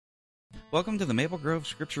Welcome to the Maple Grove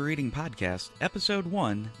Scripture Reading Podcast, Episode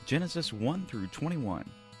 1, Genesis 1 through 21.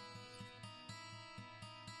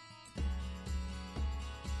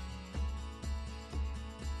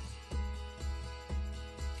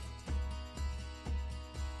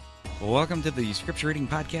 Welcome to the Scripture Reading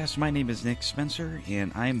Podcast. My name is Nick Spencer,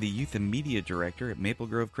 and I am the Youth and Media Director at Maple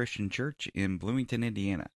Grove Christian Church in Bloomington,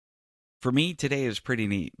 Indiana. For me, today is pretty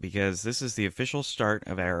neat because this is the official start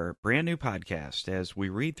of our brand new podcast as we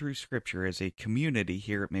read through Scripture as a community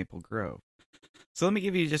here at Maple Grove. So let me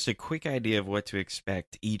give you just a quick idea of what to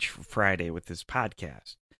expect each Friday with this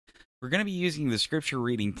podcast. We're going to be using the Scripture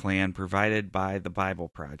reading plan provided by the Bible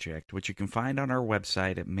Project, which you can find on our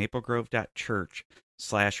website at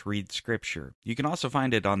maplegrove.church/readscripture. You can also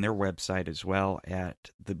find it on their website as well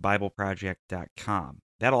at thebibleproject.com.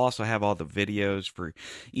 That'll also have all the videos for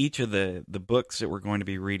each of the books that we're going to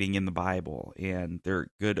be reading in the Bible, and they're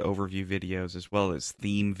good overview videos as well as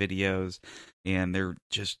theme videos, and they're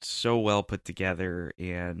just so well put together,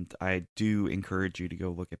 and I do encourage you to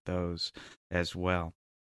go look at those as well.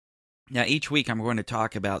 Now, each week I'm going to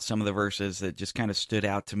talk about some of the verses that just kind of stood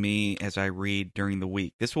out to me as I read during the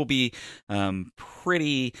week. This will be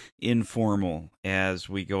pretty informal as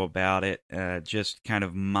we go about it, just kind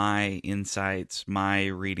of my insights, my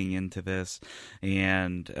reading into this.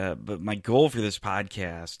 And but my goal for this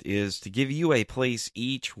podcast is to give you a place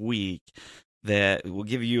each week that will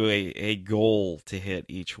give you a goal to hit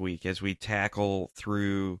each week as we tackle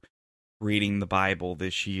through reading the Bible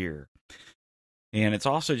this year. And it's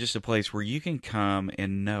also just a place where you can come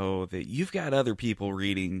and know that you've got other people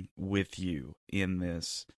reading with you in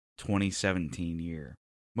this 2017 year.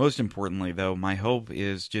 Most importantly, though, my hope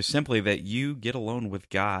is just simply that you get alone with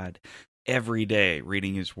God every day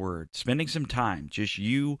reading His Word, spending some time, just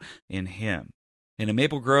you and Him. And in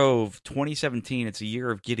Maple Grove 2017, it's a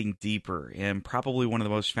year of getting deeper, and probably one of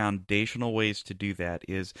the most foundational ways to do that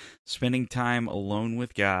is spending time alone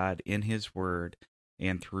with God in His Word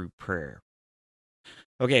and through prayer.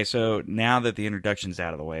 Okay, so now that the introduction's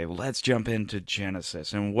out of the way, let's jump into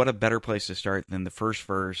Genesis. And what a better place to start than the first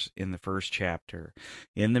verse in the first chapter.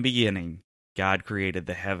 In the beginning, God created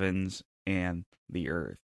the heavens and the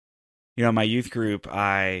earth. You know, in my youth group,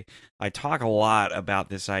 I talk a lot about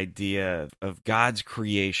this idea of God's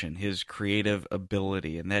creation, His creative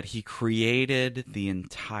ability, and that He created the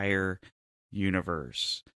entire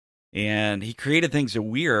universe. And He created things that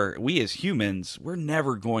we as humans, we're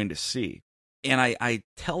never going to see. And I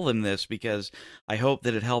tell them this because I hope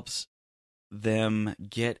that it helps them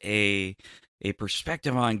get a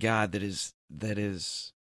perspective on God that is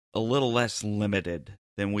a little less limited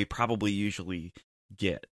than we probably usually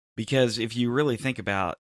get. Because if you really think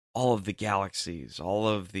about all of the galaxies,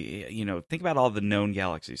 think about all the known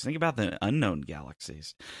galaxies, think about the unknown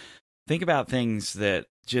galaxies, think about things that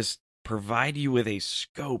just provide you with a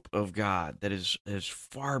scope of God that is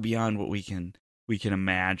far beyond what we can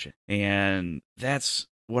imagine. And that's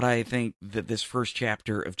what I think that this first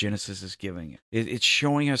chapter of Genesis is giving. It's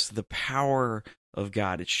showing us the power of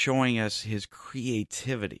God. It's showing us His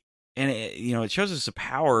creativity. And it shows us the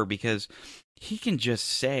power because He can just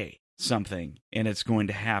say something and it's going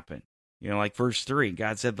to happen. Like verse 3,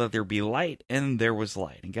 God said, "Let there be light," and there was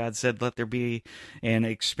light. And God said, "Let there be an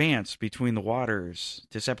expanse between the waters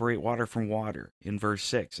to separate water from water," in verse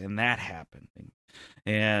 6, and that happened.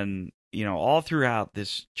 And all throughout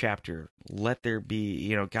this chapter, let there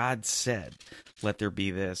be, God said, let there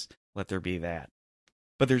be this, let there be that.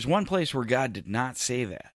 But there's one place where God did not say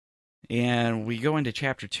that. And we go into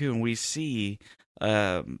chapter 2 and we see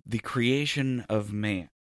the creation of man.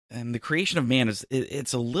 And the creation of man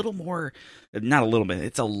it's a little more, not a little bit,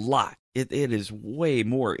 it's a lot. It is way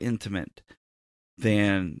more intimate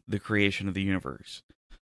than the creation of the universe.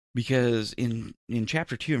 Because in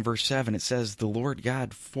chapter 2 and verse 7, it says, "The Lord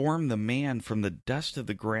God formed the man from the dust of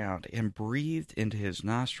the ground and breathed into his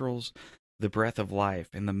nostrils the breath of life,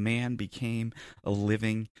 and the man became a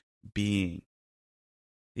living being."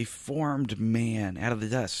 He formed man out of the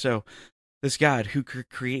dust. So this God who could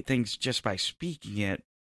create things just by speaking it,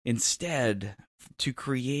 instead to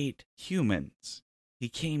create humans, He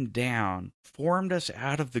came down, formed us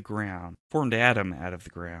out of the ground, formed Adam out of the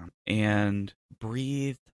ground, and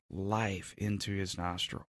breathed life into his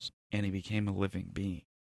nostrils, and he became a living being.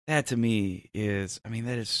 That to me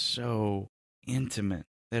that is so intimate.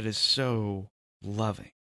 That is so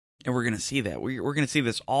loving. And we're going to see that. We're going to see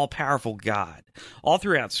this all-powerful God. All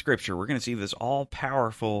throughout Scripture, we're going to see this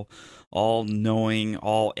all-powerful, all-knowing,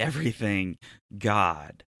 all-everything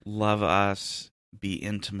God love us, be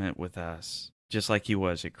intimate with us, just like He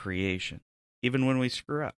was at creation, even when we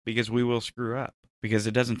screw up, because we will screw up. because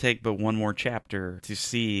it doesn't take but one more chapter to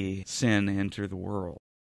see sin enter the world.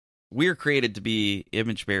 We are created to be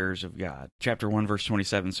image bearers of God. Chapter 1, verse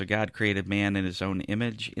 27, so God created man in his own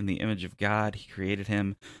image. In the image of God, he created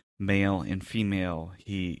him, male and female.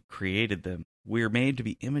 He created them. We are made to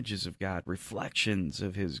be images of God, reflections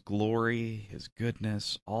of his glory, his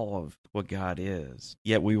goodness, all of what God is.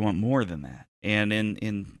 Yet we want more than that. And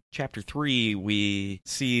in chapter 3, we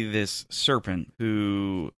see this serpent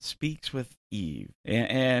who speaks with Eve.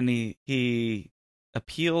 And he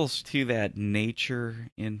appeals to that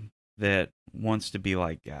nature in that wants to be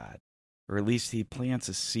like God, or at least he plants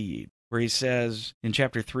a seed where he says in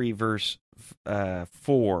chapter 3, verse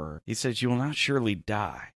 4, he says, you will not surely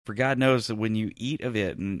die, for God knows that when you eat of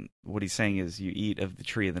it, and what he's saying is you eat of the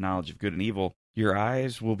tree of the knowledge of good and evil, your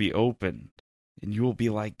eyes will be opened, and you will be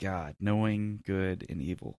like God, knowing good and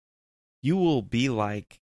evil. You will be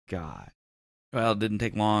like God. Well, it didn't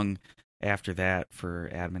take long after that for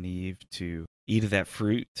Adam and Eve to eat of that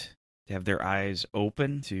fruit, to have their eyes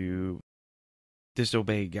open, to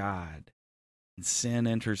disobey God. And sin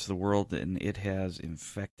enters the world, and it has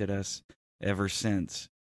infected us ever since.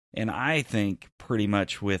 And I think pretty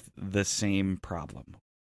much with the same problem.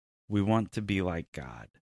 We want to be like God,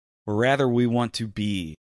 or rather, we want to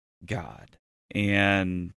be God.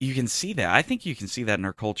 And you can see that. I think you can see that in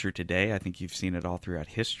our culture today. I think you've seen it all throughout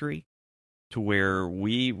history, to where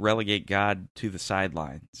we relegate God to the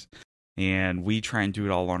sidelines and we try and do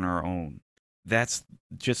it all on our own. That's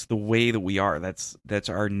just the way that we are. That's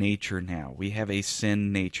our nature now. We have a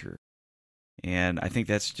sin nature. And I think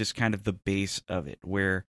that's just kind of the base of it,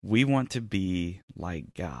 where we want to be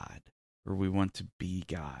like God, or we want to be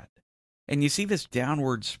God. And you see this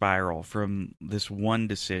downward spiral from this one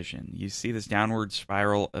decision. You see this downward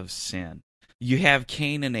spiral of sin. You have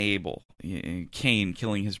Cain and Abel. Cain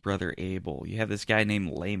killing his brother Abel. You have this guy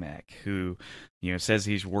named Lamech who, says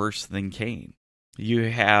he's worse than Cain. You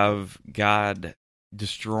have God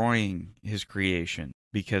destroying his creation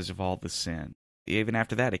because of all the sin. Even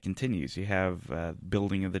after that, it continues. You have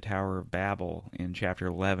building of the Tower of Babel in chapter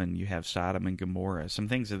 11. You have Sodom and Gomorrah. Some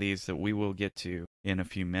things of these that we will get to in a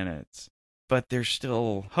few minutes. But there's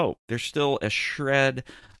still hope. There's still a shred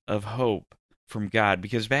of hope from God,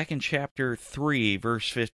 because back in chapter 3, verse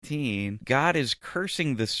 15, God is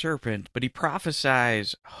cursing the serpent, but he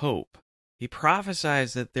prophesies hope. He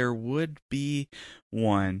prophesies that there would be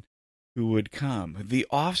one who would come, the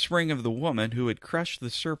offspring of the woman who would crush the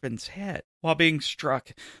serpent's head while being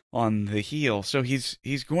struck on the heel. So he's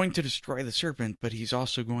going to destroy the serpent, but he's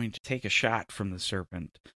also going to take a shot from the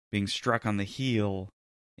serpent, being struck on the heel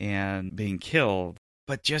and being killed.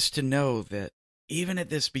 But just to know that even at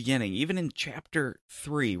this beginning, even in chapter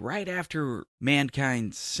 3, right after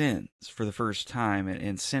mankind sins for the first time,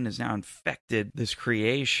 and sin has now infected this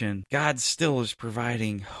creation, God still is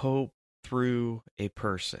providing hope through a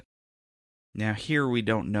person. Now here we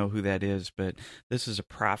don't know who that is, but this is a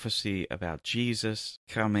prophecy about Jesus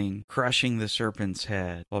coming, crushing the serpent's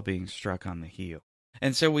head while being struck on the heel.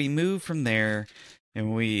 And so we move from there,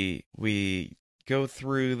 and we go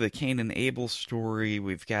through the Cain and Abel story.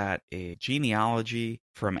 We've got a genealogy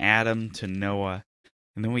from Adam to Noah,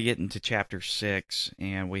 and then we get into chapter 6,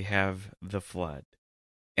 and we have the flood.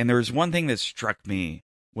 And there's one thing that struck me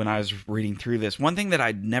when I was reading through this, one thing that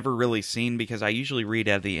I'd never really seen, because I usually read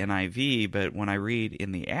out of the NIV, but when I read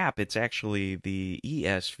in the app, it's actually the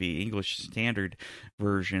ESV, English Standard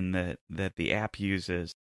Version, that the app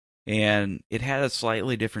uses. And it had a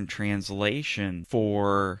slightly different translation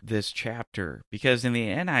for this chapter, because in the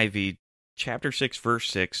NIV, chapter 6, verse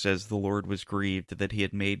 6 says, the Lord was grieved that he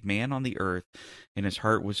had made man on the earth, and his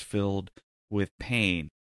heart was filled with pain.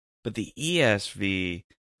 But the ESV,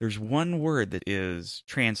 there's one word that is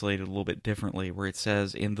translated a little bit differently, where it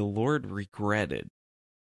says, and the Lord regretted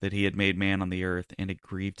that he had made man on the earth, and it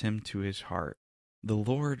grieved him to his heart. The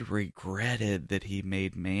Lord regretted that he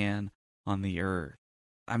made man on the earth.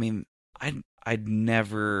 I mean, I'd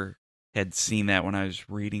never had seen that when I was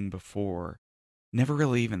reading before. Never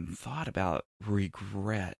really even thought about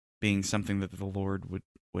regret being something that the Lord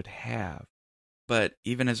would have. But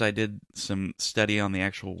even as I did some study on the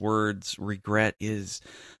actual words, regret is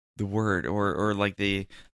the word, or like the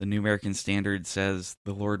New American Standard says,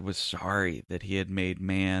 the Lord was sorry that he had made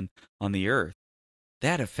man on the earth.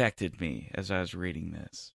 That affected me as I was reading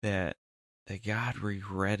this, that God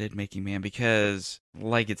regretted making man, because,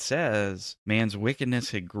 like it says, man's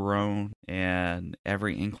wickedness had grown, and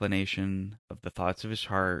every inclination of the thoughts of his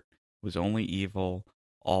heart was only evil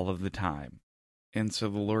all of the time. And so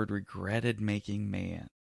the Lord regretted making man,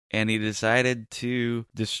 and he decided to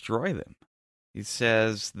destroy them. He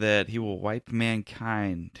says that he will wipe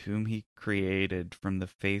mankind, whom he created, from the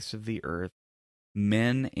face of the earth,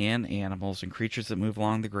 men and animals and creatures that move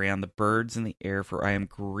along the ground, the birds in the air, for I am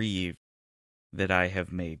grieved that I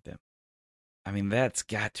have made them. I mean, that's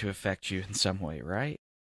got to affect you in some way, right?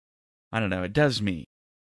 I don't know. It does me.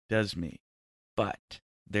 It does me. But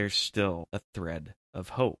there's still a thread of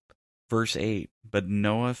hope. Verse 8, but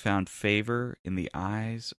Noah found favor in the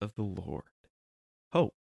eyes of the Lord.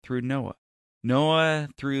 Hope through Noah. Noah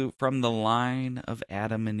from the line of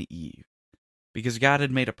Adam and Eve. Because God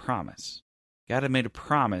had made a promise. God had made a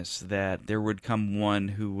promise that there would come one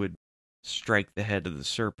who would strike the head of the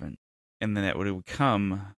serpent, and then that would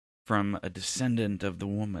come from a descendant of the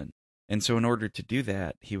woman. And so in order to do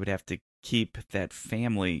that, he would have to keep that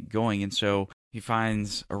family going. And so he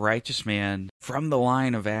finds a righteous man from the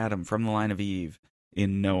line of Adam, from the line of Eve,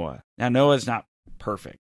 in Noah. Now, Noah's not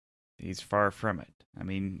perfect. He's far from it. I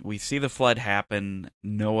mean, we see the flood happen.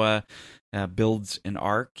 Noah builds an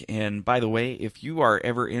ark. And by the way, if you are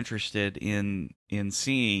ever interested in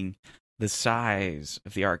seeing the size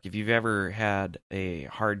of the ark, if you've ever had a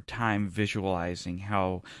hard time visualizing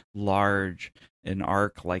how large an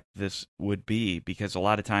ark like this would be, because a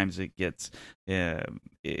lot of times it gets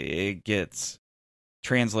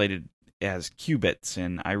translated as cubits,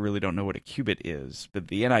 and I really don't know what a cubit is, but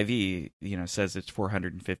the NIV, says it's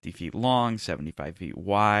 450 feet long, 75 feet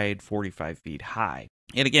wide, 45 feet high.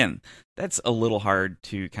 And again, that's a little hard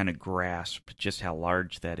to kind of grasp just how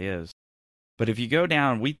large that is. But if you go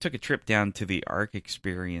down, we took a trip down to the Ark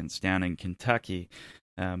Experience down in Kentucky,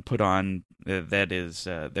 put on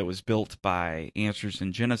that was built by Answers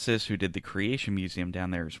in Genesis, who did the Creation Museum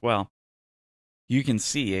down there as well. You can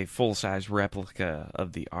see a full-size replica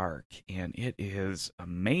of the Ark, and it is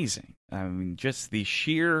amazing. I mean, just the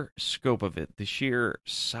sheer scope of it, the sheer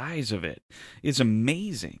size of it is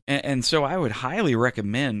amazing. And so I would highly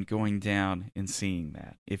recommend going down and seeing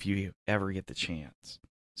that if you ever get the chance.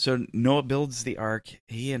 So Noah builds the ark.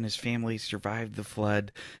 He and his family survived the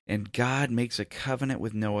flood, and God makes a covenant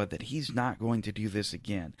with Noah that he's not going to do this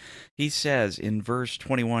again. He says in verse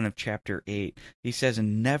 21 of chapter 8, he says,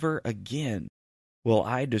 "And never again will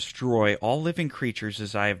I destroy all living creatures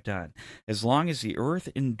as I have done. As long as the earth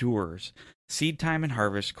endures, seed time and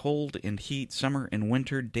harvest, cold and heat, summer and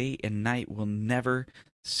winter, day and night will never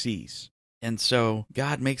cease." And so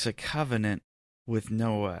God makes a covenant with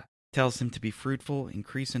Noah, tells him to be fruitful,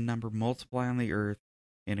 increase in number, multiply on the earth,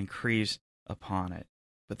 and increase upon it.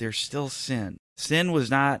 But there's still sin. Sin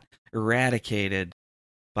was not eradicated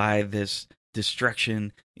by this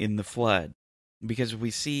destruction in the flood. Because we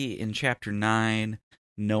see in chapter 9,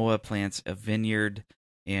 Noah plants a vineyard,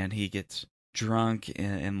 and he gets drunk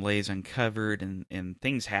and lays uncovered, and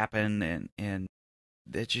things happen, and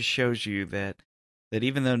that just shows you that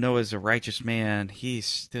even though Noah is a righteous man, he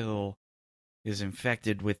still is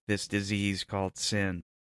infected with this disease called sin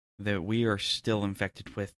that we are still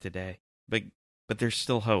infected with today. But there's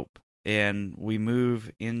still hope. And we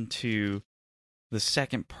move into the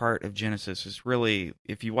second part of Genesis. Is really,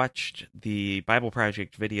 if you watched the Bible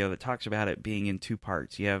Project video that talks about it being in two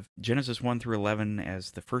parts, you have Genesis 1 through 11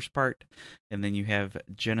 as the first part, and then you have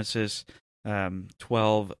Genesis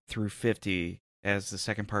 12 through 50 as the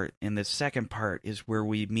second part. And the second part is where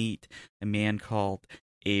we meet a man called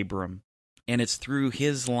Abram. And it's through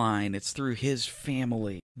his line, it's through his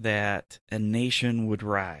family that a nation would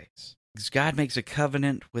rise. Because God makes a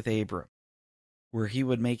covenant with Abram, where he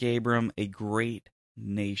would make Abram a great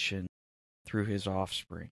nation through his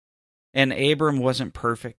offspring. And Abram wasn't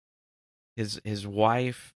perfect. His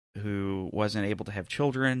wife, who wasn't able to have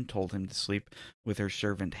children, told him to sleep with her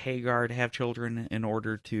servant Hagar to have children in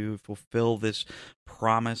order to fulfill this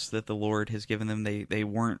promise that the Lord has given them. They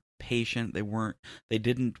weren't patient. They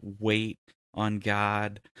didn't wait on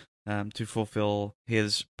God to fulfill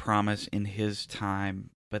his promise in his time,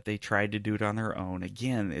 but they tried to do it on their own.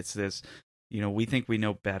 Again, it's this, we think we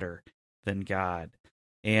know better than God.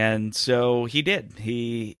 And so he did.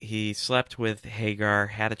 He slept with Hagar,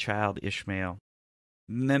 had a child, Ishmael.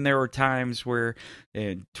 And then there were times where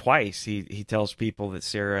twice he tells people that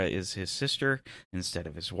Sarah is his sister instead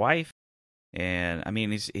of his wife. And I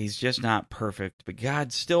mean, he's just not perfect, but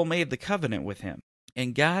God still made the covenant with him.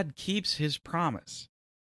 And God keeps his promise.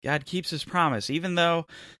 God keeps his promise, even though,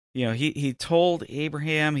 he told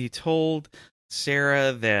Abraham, he told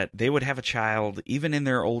Sarah that they would have a child even in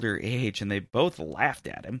their older age, and they both laughed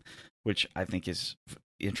at him, which I think is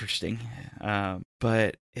interesting.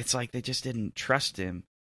 But it's like they just didn't trust him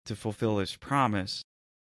to fulfill his promise.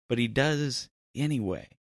 But he does anyway.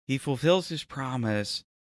 He fulfills his promise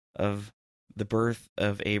of the birth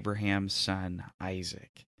of Abraham's son,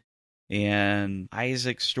 Isaac. And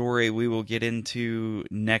Isaac's story we will get into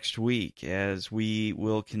next week as we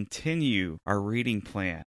will continue our reading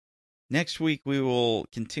plan. Next week we will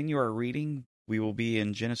continue our reading. We will be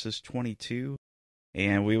in Genesis 22,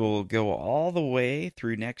 and we will go all the way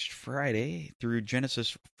through next Friday through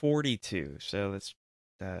Genesis 42. So that's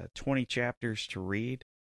 20 chapters to read.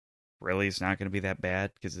 Really, it's not going to be that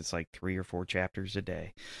bad because it's like 3 or 4 chapters a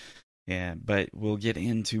day. But we'll get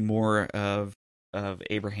into more of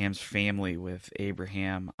Abraham's family with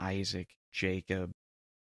Abraham, Isaac, Jacob,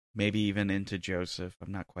 maybe even into Joseph.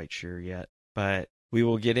 I'm not quite sure yet. But we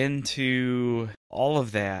will get into all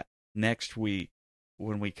of that next week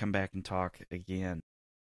when we come back and talk again.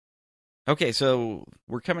 Okay, so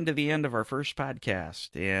we're coming to the end of our first podcast,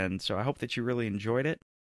 and so I hope that you really enjoyed it.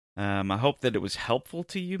 I hope that it was helpful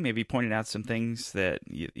to you, maybe pointed out some things that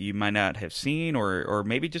you might not have seen, or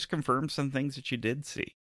maybe just confirmed some things that you did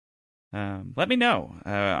see. Let me know.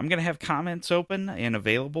 I'm going to have comments open and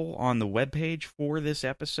available on the webpage for this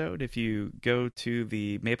episode. If you go to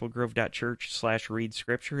the maplegrove.church/read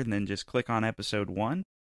scripture and then just click on episode 1,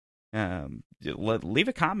 leave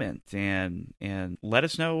a comment and let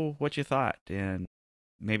us know what you thought and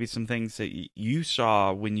maybe some things that you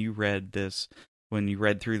saw when you read this, when you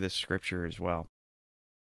read through this scripture as well.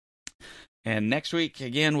 And next week,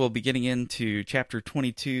 again, we'll be getting into chapter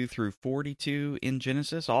 22 through 42 in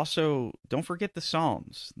Genesis. Also, don't forget the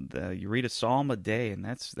Psalms. You read a psalm a day, and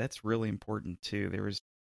that's really important too.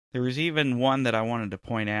 There was even one that I wanted to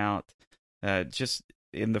point out just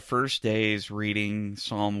in the first days reading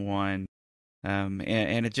Psalm 1,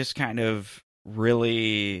 and it just kind of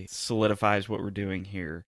really solidifies what we're doing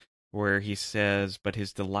here, where he says, "But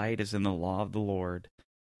his delight is in the law of the Lord,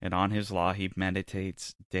 and on his law he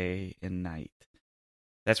meditates day and night."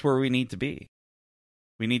 That's where we need to be.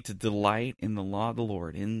 We need to delight in the law of the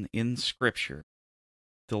Lord, in Scripture.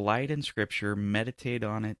 Delight in Scripture, meditate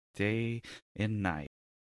on it day and night.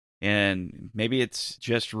 And maybe it's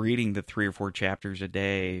just reading the 3 or 4 chapters a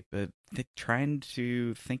day, but trying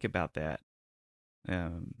to think about that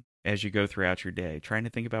as you go throughout your day, trying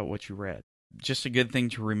to think about what you read. Just a good thing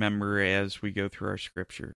to remember as we go through our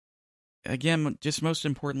Scripture. Again, just most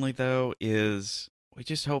importantly, though, is we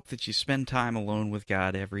just hope that you spend time alone with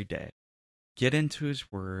God every day. Get into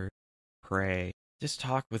His Word, pray, just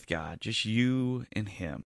talk with God, just you and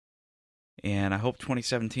Him. And I hope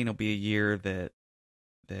 2017 will be a year that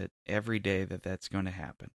every day that's going to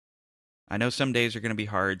happen. I know some days are going to be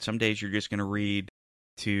hard. Some days you're just going to read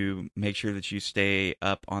to make sure that you stay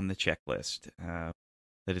up on the checklist, that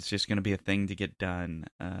it's just going to be a thing to get done.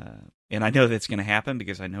 And I know that's going to happen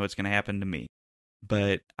because I know it's going to happen to me.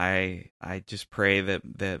 But I just pray that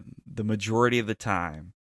the majority of the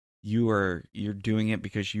time you're doing it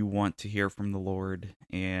because you want to hear from the Lord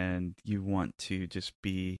and you want to just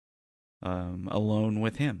be alone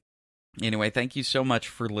with Him. Anyway, thank you so much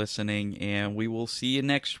for listening, and we will see you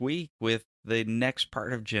next week with the next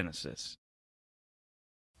part of Genesis.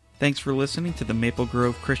 Thanks for listening to the Maple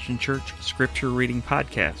Grove Christian Church Scripture Reading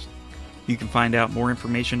Podcast. You can find out more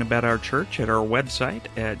information about our church at our website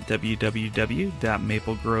at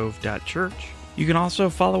www.maplegrove.church. You can also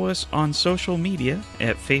follow us on social media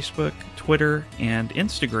at Facebook, Twitter, and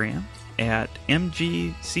Instagram at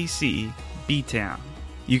MGCCBtown.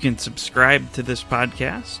 You can subscribe to this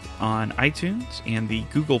podcast on iTunes and the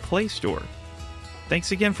Google Play Store.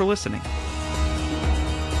 Thanks again for listening.